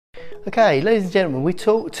Okay, ladies and gentlemen, we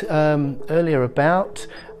talked earlier about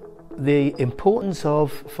the importance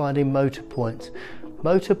of finding motor points.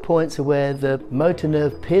 Motor points are where the motor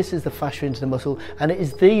nerve pierces the fascia into the muscle, and it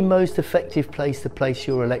is the most effective place to place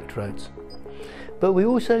your electrodes. But we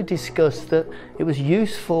also discussed that it was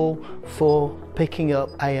useful for picking up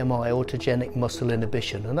AMI, Arthrogenic Muscle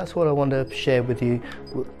Inhibition, and that's what I want to share with you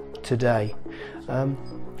today.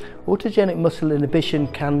 Arthrogenic muscle inhibition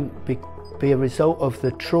can be a result of the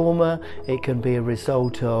trauma, it can be a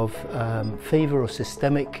result of fever or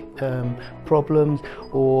systemic problems,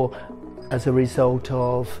 or as a result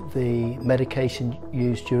of the medication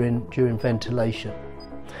used during ventilation.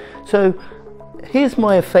 So here's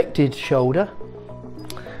my affected shoulder,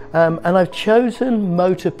 and I've chosen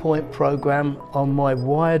Motor Point program on my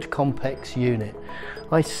wired Compex unit.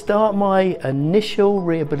 I start my initial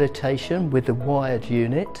rehabilitation with the wired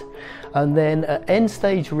unit, and then at end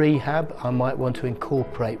stage rehab I might want to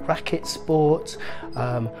incorporate racket sports,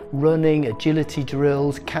 running, agility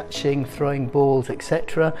drills, catching, throwing balls,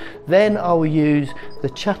 etc. Then I'll use the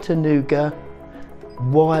Chattanooga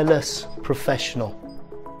wireless professional.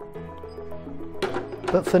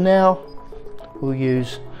 But for now we'll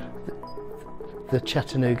use the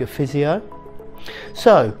Chattanooga physio.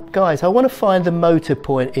 So guys, I want to find the motor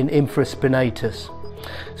point in infraspinatus.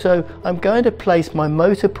 So I'm going to place my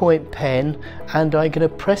Motor Point pen and I'm going to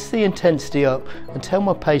press the intensity up and tell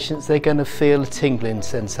my patients they're going to feel a tingling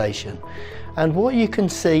sensation. And what you can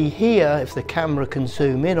see here, if the camera can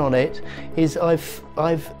zoom in on it, is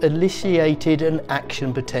I've initiated an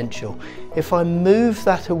action potential. If I move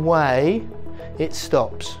that away, it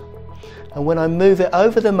stops. And when I move it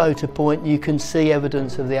over the motor point, you can see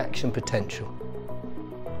evidence of the action potential.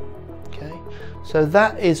 Okay, so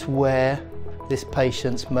that is where this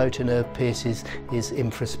patient's motor nerve pierces is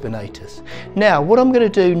infraspinatus. Now, what I'm going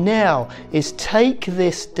to do now is take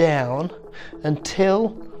this down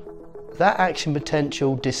until that action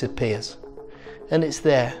potential disappears. And it's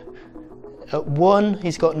there. At 1,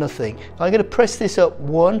 he's got nothing. I'm going to press this up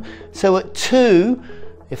 1. So at 2,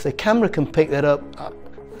 if the camera can pick that up,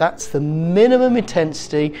 that's the minimum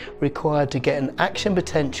intensity required to get an action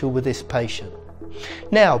potential with this patient.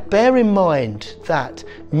 Now, bear in mind that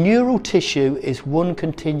neural tissue is one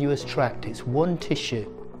continuous tract, it's one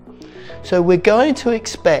tissue. So we're going to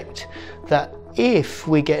expect that if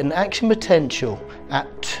we get an action potential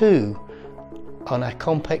at 2 on our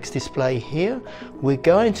Compex display here, we're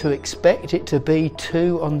going to expect it to be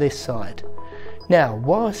 2 on this side. Now,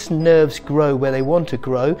 whilst nerves grow where they want to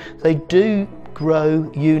grow, they do grow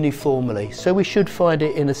uniformly, so we should find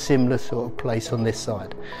it in a similar sort of place on this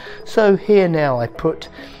side. So here now I put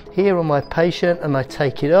here on my patient and I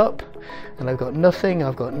take it up, and I've got nothing,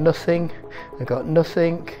 I've got nothing, I've got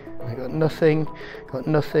nothing, I've got nothing, got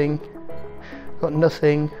nothing, got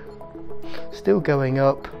nothing, still going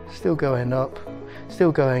up, still going up,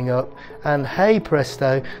 still going up, and hey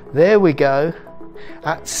presto, there we go.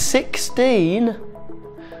 At 16,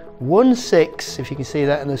 1-6, if you can see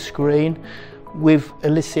that on the screen, we've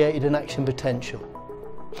elicited an action potential.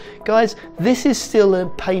 Guys, this is still a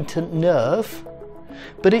patent nerve,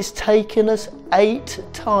 but it's taken us 8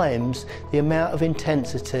 times the amount of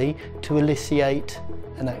intensity to eliciate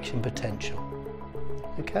an action potential.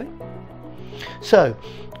 Okay? So,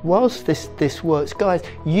 whilst this works, guys,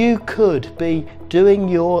 you could be doing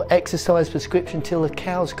your exercise prescription till the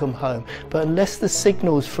cows come home, but unless the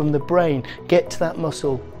signals from the brain get to that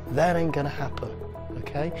muscle, that ain't gonna happen.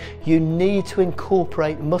 Okay, you need to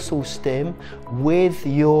incorporate muscle stim with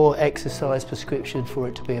your exercise prescription for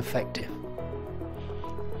it to be effective.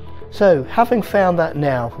 So having found that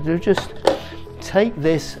now, we'll just take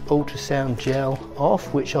this ultrasound gel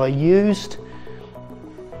off, which I used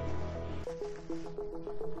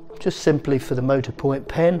just simply for the Motor Point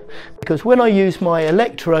pen, because when I use my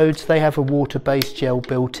electrodes they have a water-based gel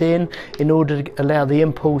built in order to allow the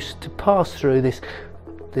impulse to pass through this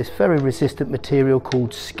very resistant material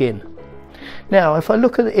called skin. Now, if I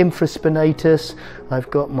look at the infraspinatus, I've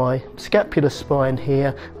got my scapular spine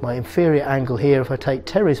here, my inferior angle here. If I take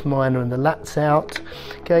teres minor and the lats out,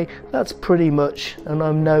 okay, that's pretty much, and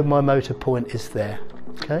I know my motor point is there.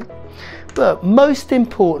 Okay, but most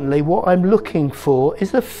importantly, what I'm looking for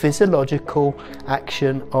is the physiological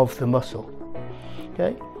action of the muscle.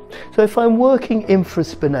 Okay. So if I'm working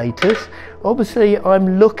infraspinatus, obviously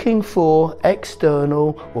I'm looking for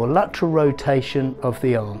external or lateral rotation of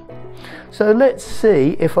the arm. So let's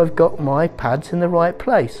see if I've got my pads in the right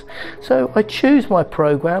place. So I choose my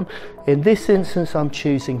program. In this instance I'm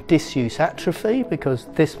choosing disuse atrophy because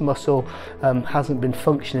this muscle hasn't been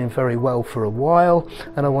functioning very well for a while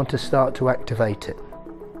and I want to start to activate it.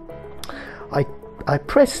 I I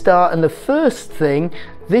press start, and the first thing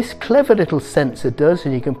this clever little sensor does,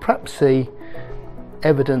 and you can perhaps see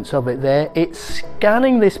evidence of it there, it's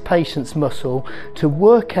scanning this patient's muscle to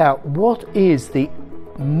work out what is the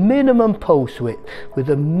minimum pulse width with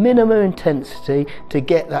the minimum intensity to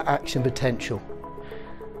get that action potential.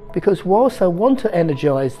 Because whilst I want to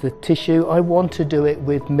energize the tissue, I want to do it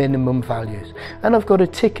with minimum values, and I've got a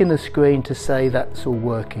tick in the screen to say that's all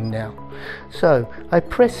working now. So I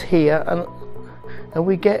press here, and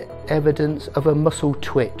we get evidence of a muscle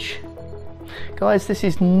twitch. Guys, this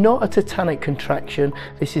is not a tetanic contraction,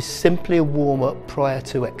 this is simply a warm-up prior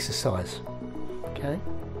to exercise. Okay,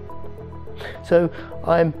 so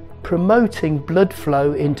I'm promoting blood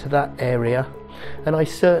flow into that area, and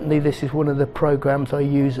this is one of the programs I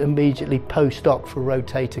use immediately post-op for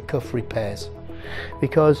rotator cuff repairs,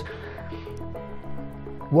 because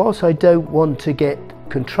whilst I don't want to get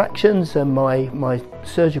contractions, and my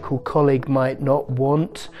surgical colleague might not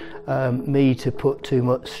want me to put too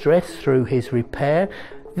much stress through his repair,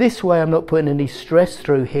 this way I'm not putting any stress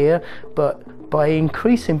through here, but by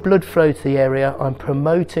increasing blood flow to the area, I'm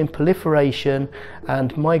promoting proliferation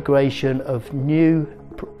and migration of new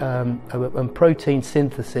and protein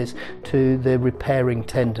synthesis to the repairing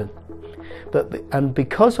tendon. And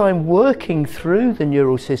because I'm working through the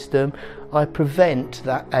neural system, I prevent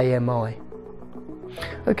that AMI.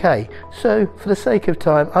 Okay, so for the sake of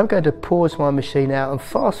time, I'm going to pause my machine out and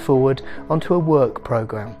fast forward onto a work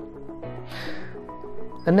program.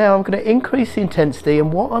 And now I'm going to increase the intensity,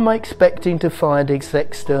 and what I'm expecting to find is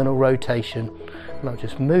external rotation. And I'll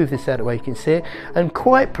just move this out of the way you can see it, and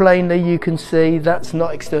quite plainly you can see that's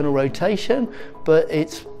not external rotation, but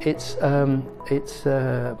it's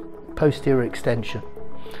posterior extension.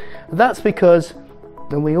 And that's because,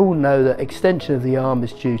 and we all know that extension of the arm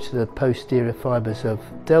is due to the posterior fibres of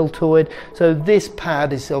deltoid, so this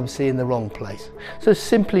pad is obviously in the wrong place. So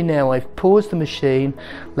simply now I've paused the machine,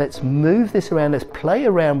 let's move this around, let's play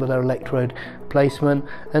around with our electrode placement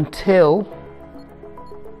until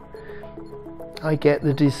I get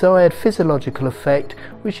the desired physiological effect,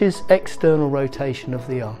 which is external rotation of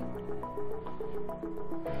the arm.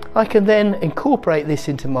 I can then incorporate this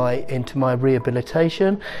into my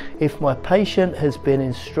rehabilitation. If my patient has been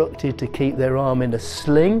instructed to keep their arm in a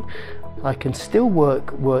sling, I can still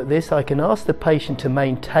work this. I can ask the patient to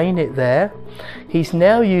maintain it there. He's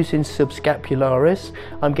now using subscapularis.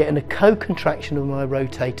 I'm getting a co-contraction of my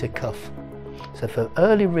rotator cuff. So for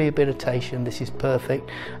early rehabilitation, this is perfect,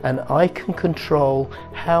 and I can control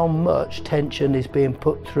how much tension is being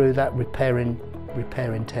put through that repairing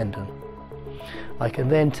tendon. I can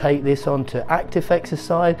then take this on to active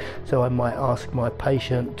exercise, so I might ask my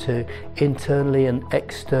patient to internally and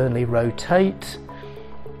externally rotate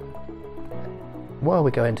while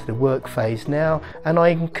we go into the work phase now, and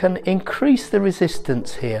I can increase the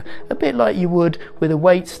resistance here, a bit like you would with a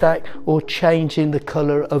weight stack or changing the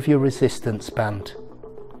colour of your resistance band.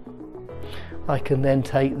 I can then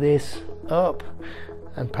take this up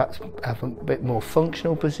and perhaps have a bit more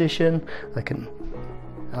functional position. I can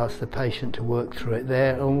ask the patient to work through it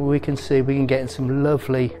there, and we can see we can get some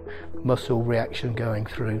lovely muscle reaction going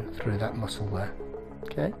through that muscle there.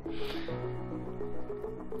 Okay.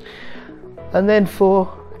 And then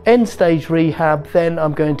for end stage rehab, then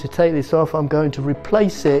I'm going to take this off, I'm going to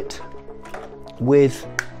replace it with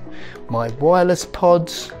my wireless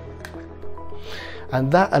pods,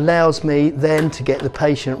 and that allows me then to get the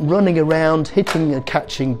patient running around, hitting and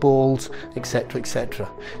catching balls, etc,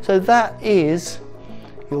 etc. So that is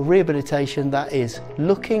your rehabilitation, that is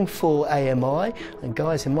looking for AMI. And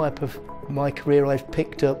guys, in my career I've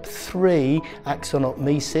picked up 3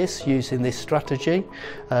 axonotmesis using this strategy,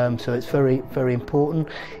 so it's very, very important.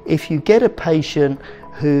 If you get a patient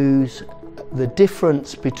whose the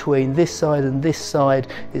difference between this side and this side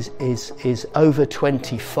is over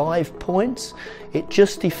 25 points, it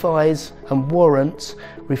justifies and warrants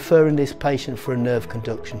referring this patient for a nerve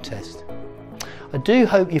conduction test. I do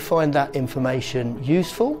hope you find that information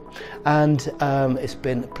useful, and it's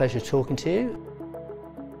been a pleasure talking to you.